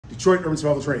Detroit Urban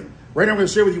Survival Training. Right now I'm going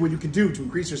to share with you what you can do to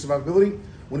increase your survivability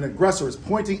when an aggressor is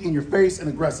pointing in your face and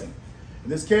aggressing. In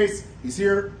this case, he's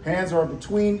here, hands are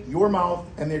between your mouth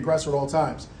and the aggressor at all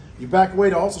times. You back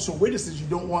away to also show witnesses you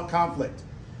don't want conflict.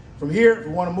 From here, if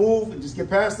you want to move and just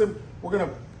get past him, we're going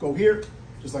to go here,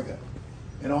 just like that.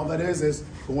 And all that is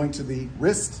going to the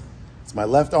wrist. It's my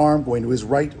left arm going to his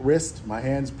right wrist. My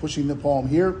hand's pushing the palm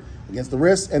here against the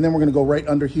wrist, and then we're going to go right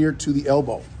under here to the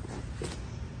elbow.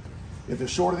 If they're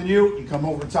shorter than you, you come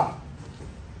over the top.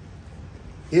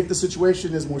 If the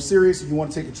situation is more serious and you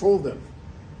want to take control of them,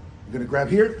 you're going to grab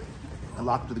here and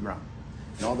lock them to the ground.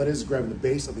 And all that is grabbing the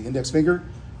base of the index finger,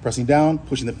 pressing down,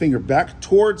 pushing the finger back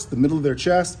towards the middle of their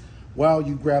chest while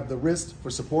you grab the wrist for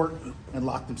support and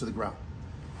lock them to the ground.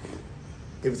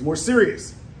 If it's more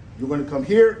serious, you're going to come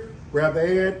here, grab the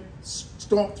hand,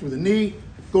 stomp through the knee,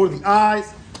 go to the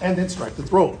eyes, and then strike the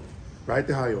throat, right?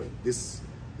 The hyoid. This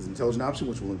is an intelligent option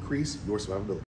which will increase your survivability.